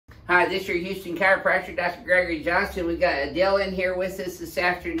Hi, this is your Houston chiropractor, Dr. Gregory Johnson. We got Adele in here with us this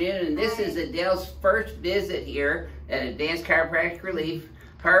afternoon, and this is Adele's first visit here at Advanced Chiropractic Relief.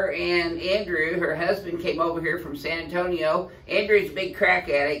 Her and Andrew, her husband, came over here from San Antonio. Andrew's a big crack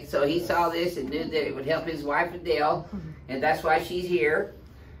addict, so he saw this and knew that it would help his wife, Adele, and that's why she's here.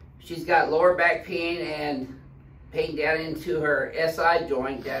 She's got lower back pain and pain down into her SI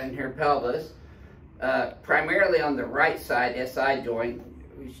joint, down in her pelvis, primarily on the right side SI joint.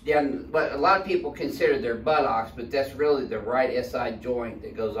 Down what a lot of people consider their buttocks, but that's really the right SI joint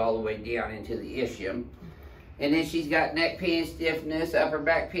that goes all the way down into the ischium. And then she's got neck pain and stiffness, upper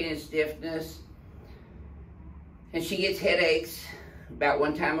back pain and stiffness, and she gets headaches about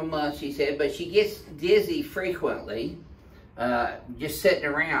one time a month, she said, but she gets dizzy frequently, just sitting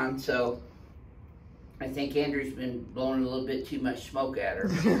around. So I think Andrew's been blowing a little bit too much smoke at her.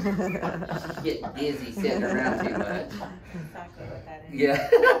 She's getting dizzy sitting around too much. Exactly what that is. Yeah.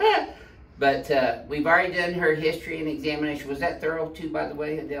 But we've already done her history and examination. Was that thorough too, by the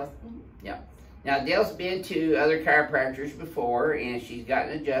way, Adele? Mm-hmm. Yeah. Now, Adele's been to other chiropractors before, and she's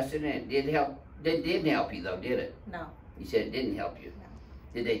gotten adjusted, and it did help. It didn't help you, though, did it? No. You said it didn't help you? No.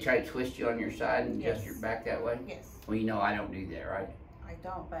 Did they try to twist you on your side and adjust your back that way? Yes. Well, you know I don't do that, right? I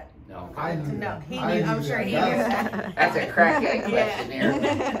don't, but no. He knew. I'm sure he knew that. That's a crack egg question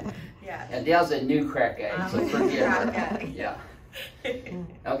there. Yeah. Adele's a new crack egg, so forgive her. Yeah.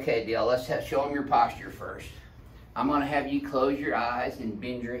 Okay, Adele, let's show them your posture first. I'm going to have you close your eyes and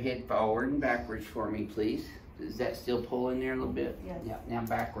bend your head forward and backwards for me, please. Is that still pulling there a little bit? Yes. Yeah. Now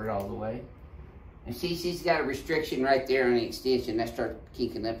backward all the way. And see, she's got a restriction right there on the extension. That starts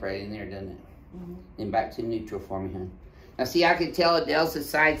kinking up right in there, doesn't it? Mm-hmm. Then back to neutral for me, hon. Now see, I can tell Adele's a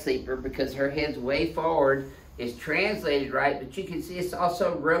side sleeper because her head's way forward. It's translated right, but you can see it's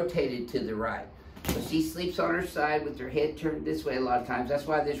also rotated to the right. So she sleeps on her side with her head turned this way a lot of times. That's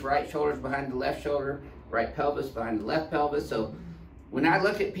why this right shoulder's behind the left shoulder, right pelvis behind the left pelvis. So when I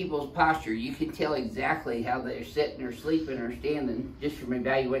look at people's posture, you can tell exactly how they're sitting or sleeping or standing just from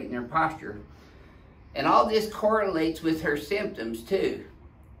evaluating their posture. And all this correlates with her symptoms too.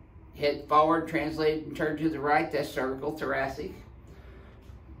 Head forward, translated and turned to the right, that's cervical thoracic.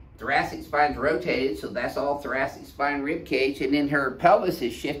 Thoracic spine's rotated, so that's all thoracic spine rib cage. And then her pelvis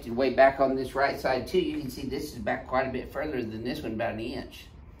is shifted way back on this right side too. You can see this is back quite a bit further than this one, about an inch.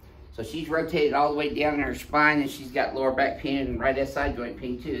 So she's rotated all the way down in her spine, and she's got lower back pain and right SI joint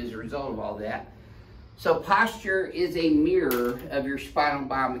pain too as a result of all that. So posture is a mirror of your spinal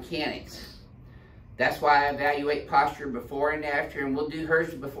biomechanics. That's why I evaluate posture before and after, and we'll do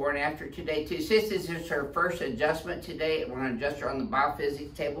hers before and after today too. Since this is her first adjustment today, we're going to adjust her on the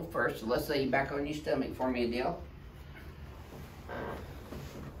BioPhysics table first. So let's lay you back on your stomach for me, Adele.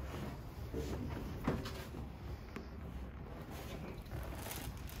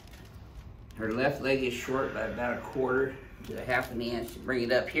 Her left leg is short by about a quarter to a half an inch. Bring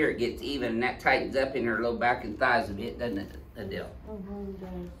it up here, it gets even, and that tightens up in her low back and thighs a bit, doesn't it, Adele?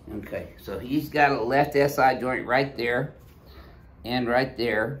 Okay, so he's got a left SI joint right there and right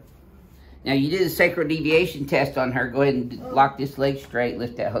there. Now you did a sacral deviation test on her. Go ahead and lock this leg straight,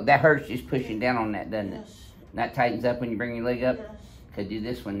 lift that. That hurts just pushing down on that, doesn't it? That tightens up when you bring your leg up? Okay, do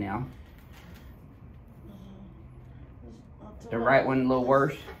this one now. The right one a little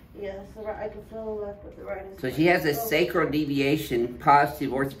worse? Yes, the right, I can feel the left, but the right is... So she has a sacral deviation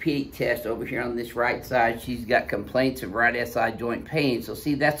positive orthopedic test over here on this right side. She's got complaints of right SI joint pain. So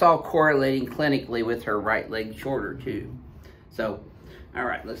see, that's all correlating clinically with her right leg shorter too. So, all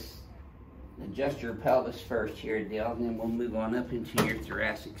right, let's adjust your pelvis first here, Adele, and then we'll move on up into your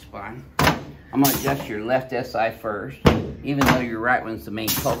thoracic spine. I'm gonna adjust your left SI first, even though your right one's the main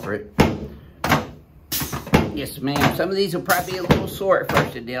culprit. Yes, ma'am. Some of these will probably be a little sore at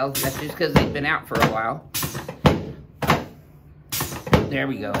first, Adele. That's just because they've been out for a while. There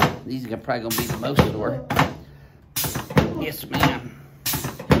we go. These are probably going to be the most sore. Yes, ma'am.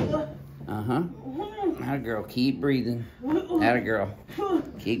 Uh-huh. Atta girl. Keep breathing. Atta girl.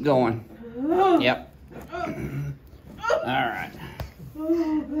 Keep going. Yep. All right.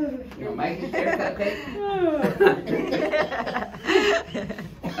 You gonna make it there, Cupcake?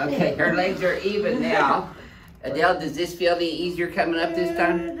 Okay, her legs are even now. Adele, does this feel any easier coming up this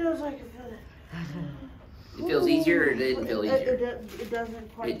time? It does, I can feel it. It feels easier or it didn't feel easier? It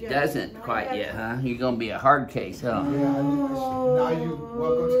doesn't quite yet. It doesn't quite yet, huh? You're going to be a hard case, huh? Yeah, now you're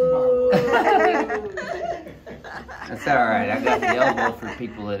welcome to my That's all right. I got the elbow for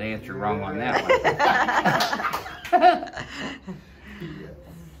people that answer wrong on that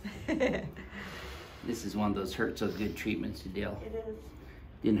one. This is one of those hurt so good treatments, Adele. It is.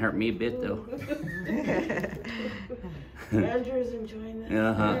 Didn't hurt me a bit though. Andrew's enjoying this.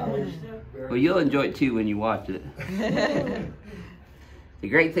 Uh-huh. Yeah. Well, you'll enjoy it too when you watch it. The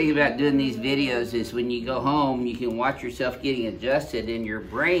great thing about doing these videos is when you go home, you can watch yourself getting adjusted, and your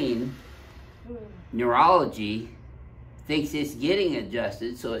brain, neurology, thinks it's getting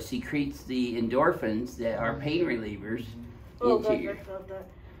adjusted, so it secretes the endorphins that are pain relievers into your... Felt that.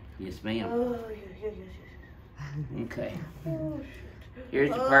 Yes, ma'am. Oh, yeah. Okay. Oh, shit. Here's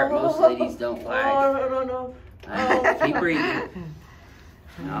the part most ladies don't like. Oh, no. Keep breathing.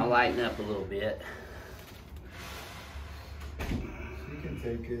 I'll lighten up a little bit. You can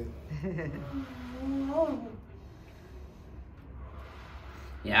take it.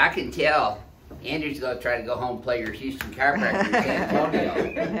 Yeah, I can tell. Andrew's gonna try to go home and play your Houston chiropractor.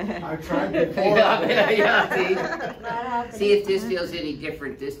 I tried before. See if this feels any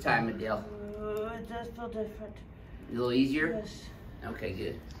different this time, Adele. It does feel different. A little easier? Yes. Okay,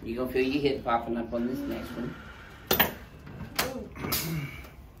 good. You're gonna feel your hip popping up on this next one.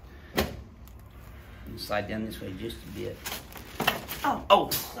 Slide down this way just a bit. Oh,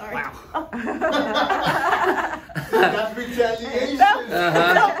 Sorry. wow. That's retaliation.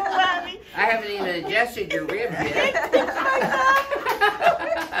 I haven't even adjusted your rib yet.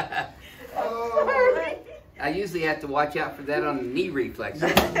 Oh. I usually have to watch out for that on the knee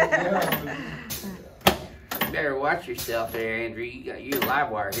reflexes. Better watch yourself there, Andrew. You got you a live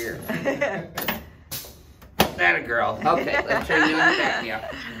wire here. That a girl. Okay, let's show you on the back now.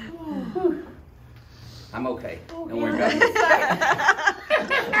 I'm okay. Don't worry about it.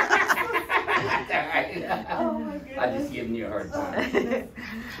 Oh my goodness. I'm just giving you a hard time.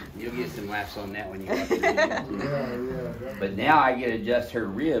 You'll get some laughs on that when you watch the video. Yeah. But now I get to adjust her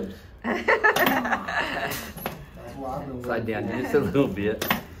ribs. That's why I've been Slide down just a little bit.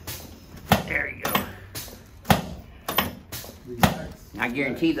 There you go. Relax. I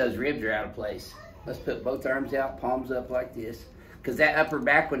guarantee those ribs are out of place. Let's put both arms out, palms up like this. Because that upper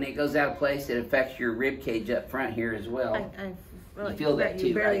back, when it goes out of place, it affects your rib cage up front here as well. I You feel that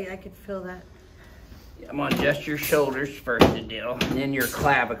too, right? I could feel that. I'm going to adjust your shoulders first, Adele, and then your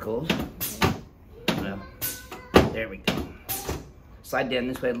clavicles. Well, there we go. Slide down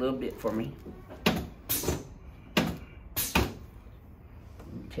this way a little bit for me.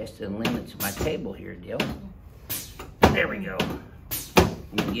 Testing the limits of my table here, Adele. There we go.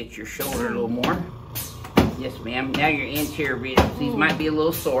 I'm going to get your shoulder a little more. Yes, ma'am. Now your anterior ribs. These might be a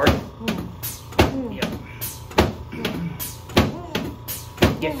little sore. Yep.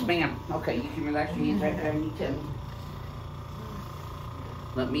 Yes, ma'am. Okay, you can relax your hands right there on your tummy.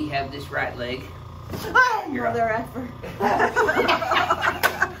 Let me have this right leg. Mother effer.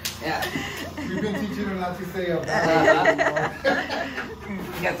 Yeah. We've been teaching her not to say a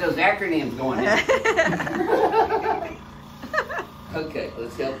You got those acronyms going now. Okay,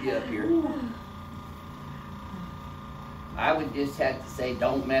 let's help you up here. I would just have to say,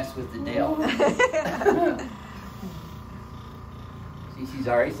 don't mess with Adele. See, she's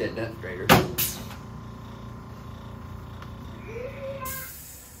already said nothing straighter.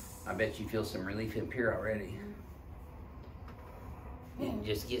 I bet you feel some relief up here already. It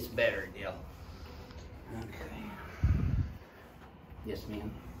just gets better, Adele. Okay. Yes,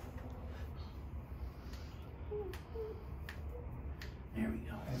 ma'am. There we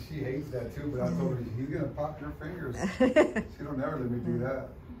go. And she hates that too, but I told her, he's going to pop your fingers. She don't ever let me do that.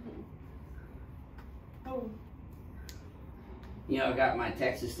 You know, I got my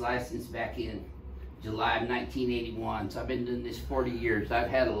Texas license back in July of 1981, so I've been doing this 40 years. I've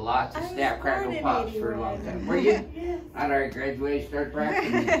had lots of snap, crackle, pops for a long time. Were you? Yes. I'd already graduated, started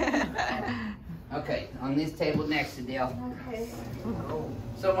practicing. Okay, on this table next to Adele. Okay.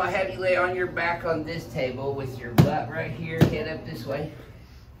 So I'm gonna have you lay on your back on this table with your butt right here, head up this way.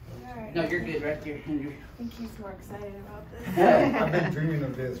 All right. No, you're good right there, Andrew. I think he's more excited about this. I've been dreaming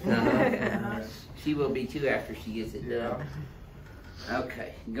of this for a while. She will be too after she gets it done.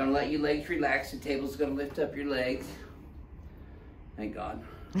 Okay, I'm gonna let your legs relax. The table's gonna lift up your legs. Thank God.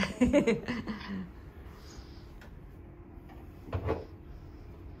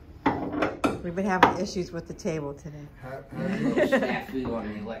 We've been having issues with the table today. Snafu on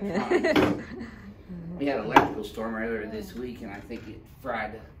the electronics. We had an electrical storm earlier this week, and I think it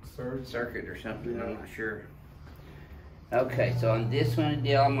fried a circuit or something. I'm not sure. Okay, so on this one,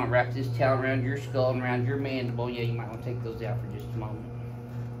 Adele, I'm gonna wrap this towel around your skull and around your mandible. Yeah, you might want to take those out for just a moment.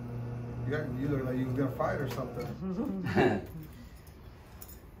 You look like you was going to fight or something. There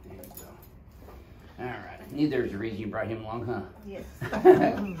you go. All right. Knew there was a reason you brought him along, huh? Yes.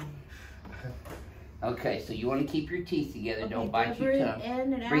 Okay, so you want to keep your teeth together. Don't bite your breathe tongue.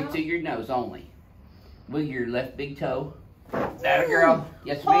 in and Breathe out. through your nose only. Wiggle your left big toe. That a girl?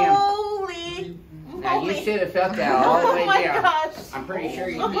 Yes, ma'am. Holy. Now you should have felt that all the way Oh my down. gosh. I'm pretty sure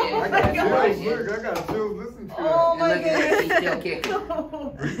you I did. got That's chills. right. Look, I got chills. Listen to Oh And my look at her, she's still kicking.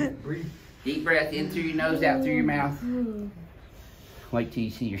 that. Breathe, breathe. Deep breath in through your nose, out through your mouth. Wait till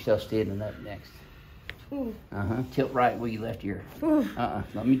you see yourself standing up next. Tilt right where you left ear.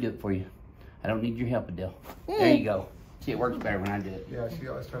 Let me do it for you. I don't need your help, Adele. There you go. See, it works better when I do it. Yeah, she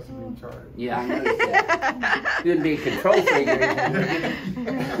always tries to be in charge. Yeah, I noticed that. You'd be a control figure.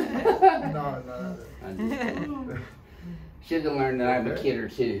 No. Should have learned that I'm a kidder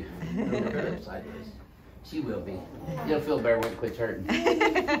too. Okay. Sideways. She will be. You'll feel better when it quits hurting.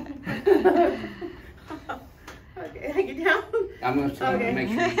 Okay, I get down. I'm going to try to make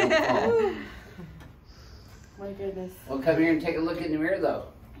sure you don't fall. My goodness. Well, come here and take a look in the mirror though.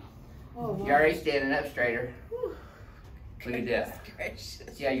 Oh, You're already standing up straighter. Look at that. gracious.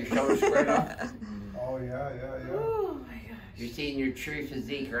 See how your shoulders squared off? Oh, yeah. Oh my gosh. You're seeing your true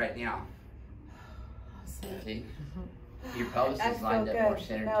physique right now. See? Your pelvis That is lined feels up more good.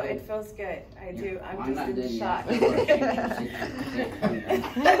 centered No, too. it feels good. I do. I'm not just in doing shock.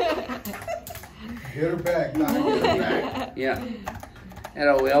 Get her back, Doc. Get her back. Yeah. That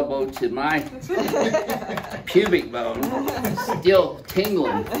old elbow to my pubic bone, still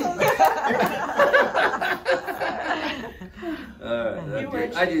tingling.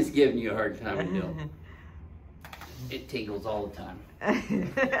 I just giving you a hard time, Adele. It tingles all the time.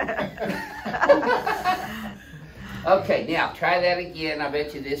 Okay, now try that again. I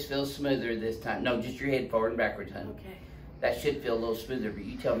bet you this feels smoother this time. No, just your head forward and backwards, honey. Okay. That should feel a little smoother, but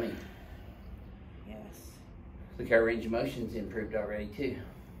you tell me. Yes. Look, our range of motion's improved already too.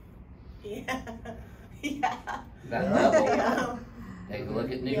 Yeah. Yeah. That level. Yeah. Take a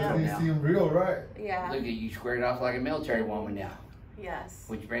look at Yeah. neutral You now. seem real, right? Yeah. Look at you squared off like a military woman now. Yes.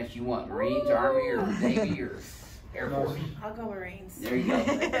 Which branch you want? Marines, Army, or Navy, or Air Force? I'll go Marines. There you go.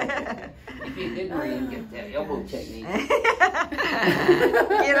 If you did Marine, get that elbow technique.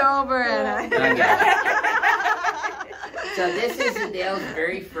 Get over it. So this is Adele's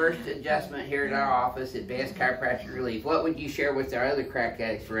very first adjustment here at our office, Advanced Chiropractic Relief. What would you share with our other crack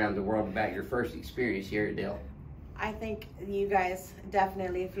addicts around the world about your first experience here, Adele? I think you guys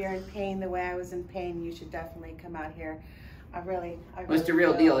definitely, if you're in pain the way I was in pain, you should definitely come out here. I really It's the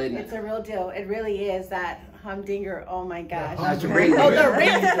real deal, isn't it? It's a real deal. It really is. That humdinger, oh my gosh. That's a ring. Oh, the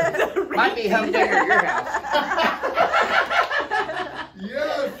ring. Might be humdinger at your house.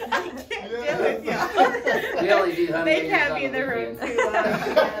 Yes. We only do humdingers. They can't on be in the room weekends. too long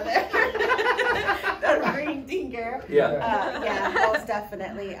together. The ring dinger. Yeah. Yeah, most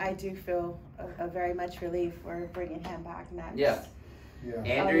definitely. I do feel a very much relief for bringing him back. And that's, Yeah. Yeah.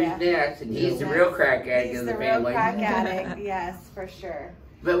 Andrew's yeah. next, and he's the real crack addict He's of the the real family. crack addict. Yes, for sure.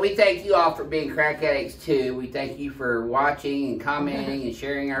 But we thank you all for being crack addicts too. We thank you for watching and commenting and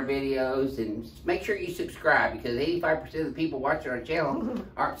sharing our videos. And make sure you subscribe, because 85% of the people watching our channel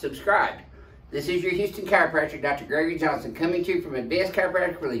aren't subscribed. This is your Houston chiropractor, Dr. Gregory Johnson, coming to you from Advanced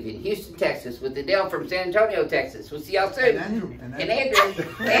Chiropractic Relief in Houston, Texas, with Adele from San Antonio, Texas. We'll see y'all soon. And And Andrew, the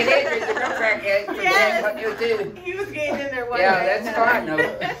real crack addict from San Antonio too. He was getting in there one Yeah, day. that's fine. No.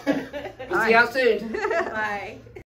 We'll see y'all soon. Bye.